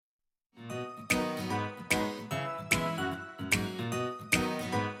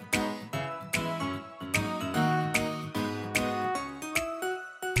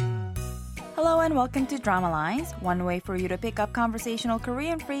Hello and welcome to Drama Lines, one way for you to pick up conversational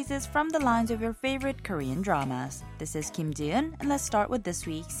Korean phrases from the lines of your favorite Korean dramas. This is Kim Ji-eun, and let's start with this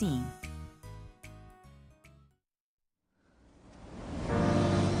week's scene.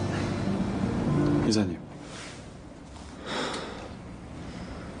 이사님.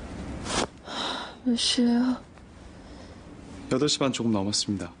 몇 시에요? 8시 반 조금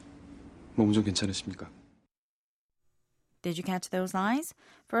넘었습니다. 몸 좀 괜찮으십니까? Did you catch those lines?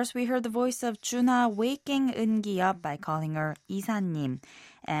 First, we heard the voice of Juna waking Eungi up by calling her 이사님.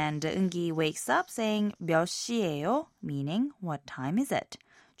 And Eungi wakes up saying 몇 시예요? Meaning, what time is it?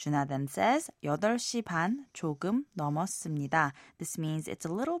 Juna then says 8시 반 조금 넘었습니다. This means it's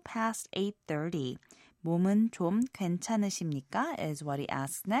a little past 8:30. 몸은 좀 괜찮으십니까? Is what he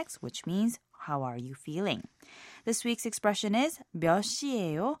asks next, which means how are you feeling? This week's expression is 몇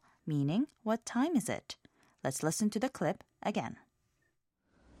시예요? Meaning, what time is it? Let's listen to the clip again.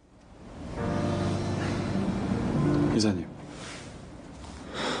 이사님.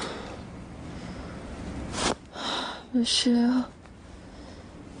 몇 시에요?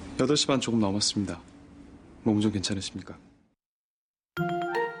 8시 반 조금 넘었습니다. 몸 좀 괜찮으십니까?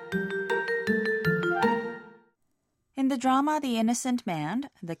 In the drama The Innocent Man,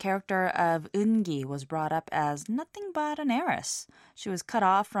 the character of Eungi was brought up as nothing but an heiress. She was cut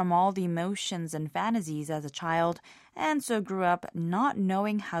off from all the emotions and fantasies as a child, and so grew up not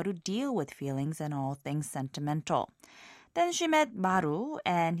knowing how to deal with feelings and all things sentimental. Then she met Maru,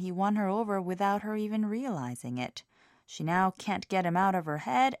 and he won her over without her even realizing it. She now can't get him out of her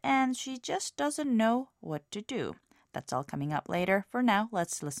head, and she just doesn't know what to do. That's all coming up later. For now,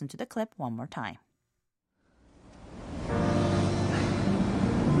 let's listen to the clip one more time.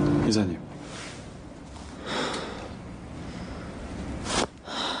 이사님.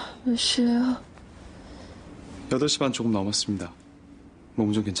 몇 시에요? 8시 반 조금 넘었습니다.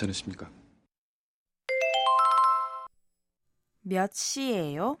 몸 좀 괜찮으십니까? 몇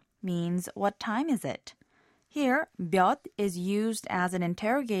시예요? Means what time is it? Here, 몇 is used as an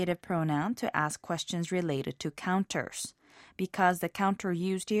interrogative pronoun to ask questions related to counters. Because the counter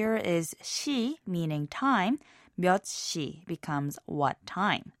used here is 시, meaning time, 몇 시 becomes what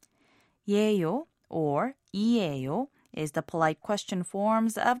time. 예요 or 이예요 is the polite question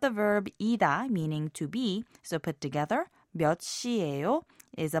forms of the verb 이다, meaning to be. So put together, 몇 시예요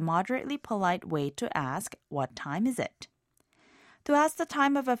is a moderately polite way to ask what time is it. To ask the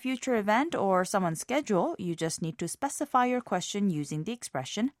time of a future event or someone's schedule, you just need to specify your question using the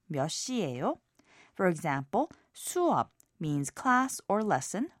expression 몇 시예요. For example, 수업 means class or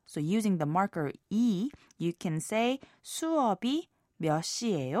lesson. So using the marker 이, you can say 수업이 몇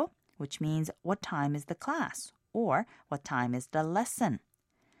시예요, which means what time is the class or what time is the lesson.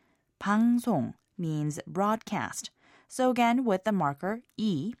 방송 means broadcast. So again, with the marker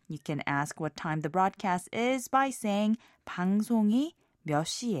이, you can ask what time the broadcast is by saying 방송이 몇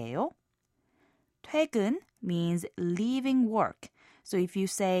시예요? 퇴근 means leaving work. So if you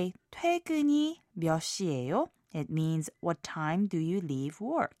say 퇴근이 몇 시예요? It means what time do you leave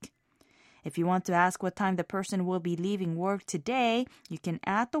work? If you want to ask what time the person will be leaving work today, you can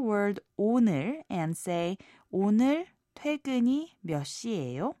add the word 오늘 and say 오늘 퇴근이 몇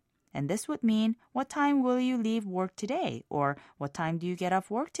시예요? And this would mean what time will you leave work today? Or what time do you get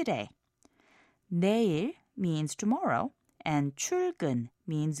off work today? 내일 means tomorrow and 출근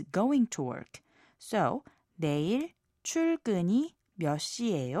means going to work. So 내일 출근이 몇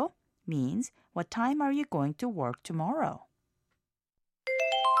시예요? Means what time are you going to work tomorrow?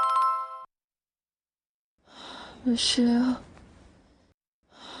 몇 시에요?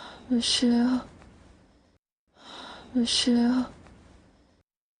 몇 시에요? 몇 시에요?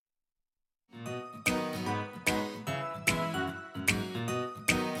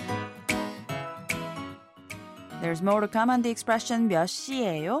 There's more to come on the expression 몇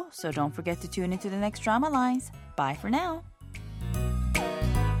시예요? So don't forget to tune into the next Drama Lines. Bye for now.